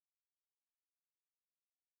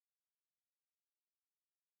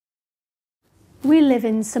We live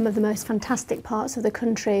in some of the most fantastic parts of the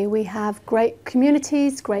country. We have great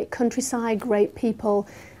communities, great countryside, great people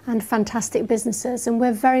and fantastic businesses, and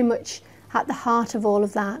we're very much at the heart of all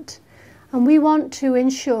of that. And we want to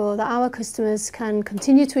ensure that our customers can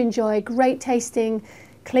continue to enjoy great tasting,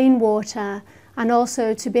 clean water, and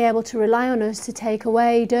also to be able to rely on us to take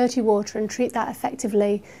away dirty water and treat that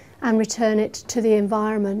effectively and return it to the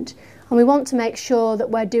environment. And we want to make sure that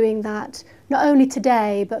we're doing that not only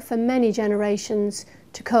today but for many generations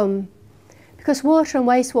to come. Because water and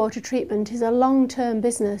wastewater treatment is a long-term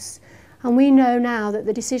business, and we know now that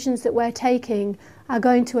the decisions that we're taking are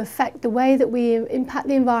going to affect the way that we impact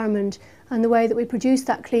the environment and the way that we produce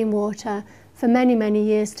that clean water for many, many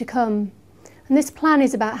years to come. And this plan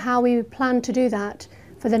is about how we plan to do that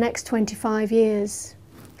for the next 25 years.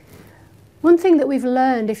 One thing that we've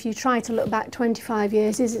learned, if you try to look back 25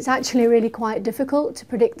 years, is it's actually really quite difficult to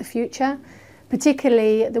predict the future,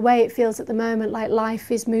 particularly the way it feels at the moment, like life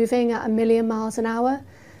is moving at 1,000,000 miles an hour.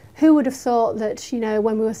 Who would have thought that,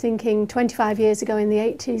 when we were thinking 25 years ago in the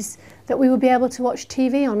 80s, that we would be able to watch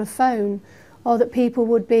TV on a phone, or that people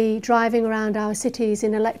would be driving around our cities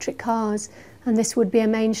in electric cars, and this would be a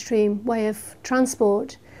mainstream way of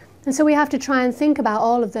transport. And so we have to try and think about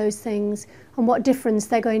all of those things and what difference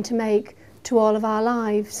they're going to make to all of our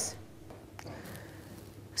lives.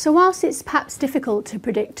 So whilst it's perhaps difficult to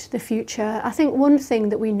predict the future, I think one thing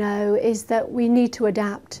that we know is that we need to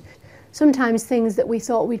adapt. Sometimes things that we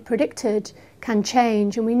thought we'd predicted can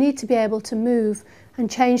change, and we need to be able to move and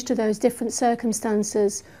change to those different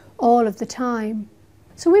circumstances all of the time.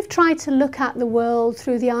 So we've tried to look at the world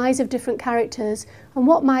through the eyes of different characters and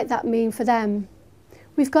what might that mean for them.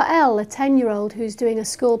 We've got Elle, a 10-year-old who's doing a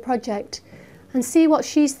school project, and see what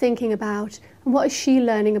she's thinking about and what is she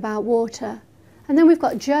learning about water. And then we've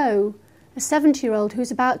got Jo, a 70-year-old who's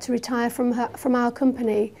about to retire from our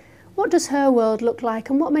company. What does her world look like,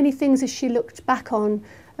 and what many things has she looked back on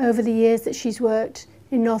over the years that she's worked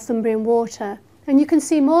in Northumbrian Water? And you can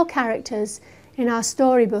see more characters in our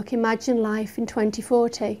storybook, Imagine Life in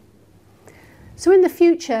 2040. So in the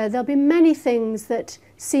future, there'll be many things that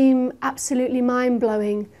seem absolutely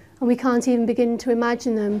mind-blowing, and we can't even begin to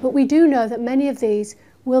imagine them, but we do know that many of these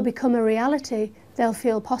will become a reality. They'll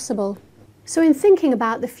feel possible. So in thinking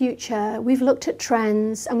about the future, we've looked at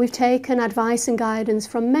trends and we've taken advice and guidance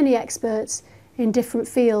from many experts in different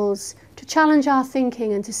fields to challenge our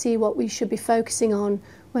thinking and to see what we should be focusing on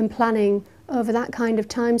when planning over that kind of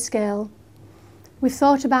timescale. We've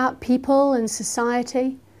thought about people and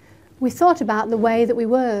society. We've thought about the way that we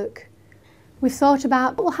work. We've thought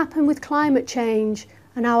about what will happen with climate change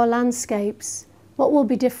and our landscapes, what will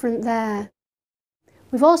be different there.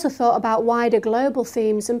 We've also thought about wider global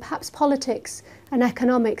themes and perhaps politics and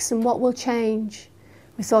economics and what will change.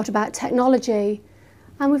 We've thought about technology,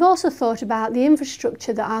 and we've also thought about the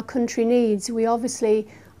infrastructure that our country needs. We obviously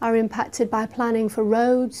are impacted by planning for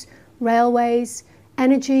roads, railways,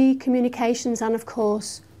 energy, communications and of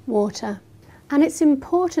course water. And it's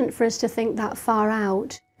important for us to think that far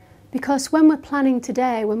out, because when we're planning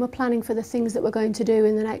today, when we're planning for the things that we're going to do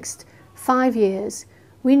in the next 5 years,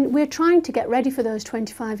 we're trying to get ready for those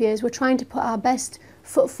 25 years. We're trying to put our best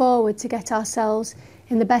foot forward to get ourselves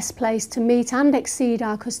in the best place to meet and exceed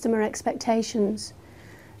our customer expectations.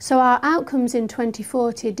 So our outcomes in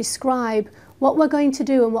 2040 describe what we're going to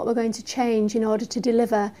do and what we're going to change in order to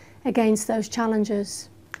deliver against those challenges.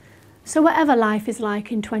 So whatever life is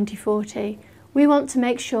like in 2040, we want to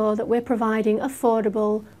make sure that we're providing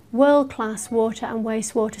affordable, world-class water and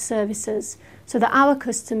wastewater services so that our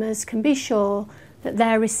customers can be sure that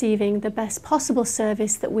they're receiving the best possible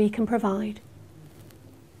service that we can provide.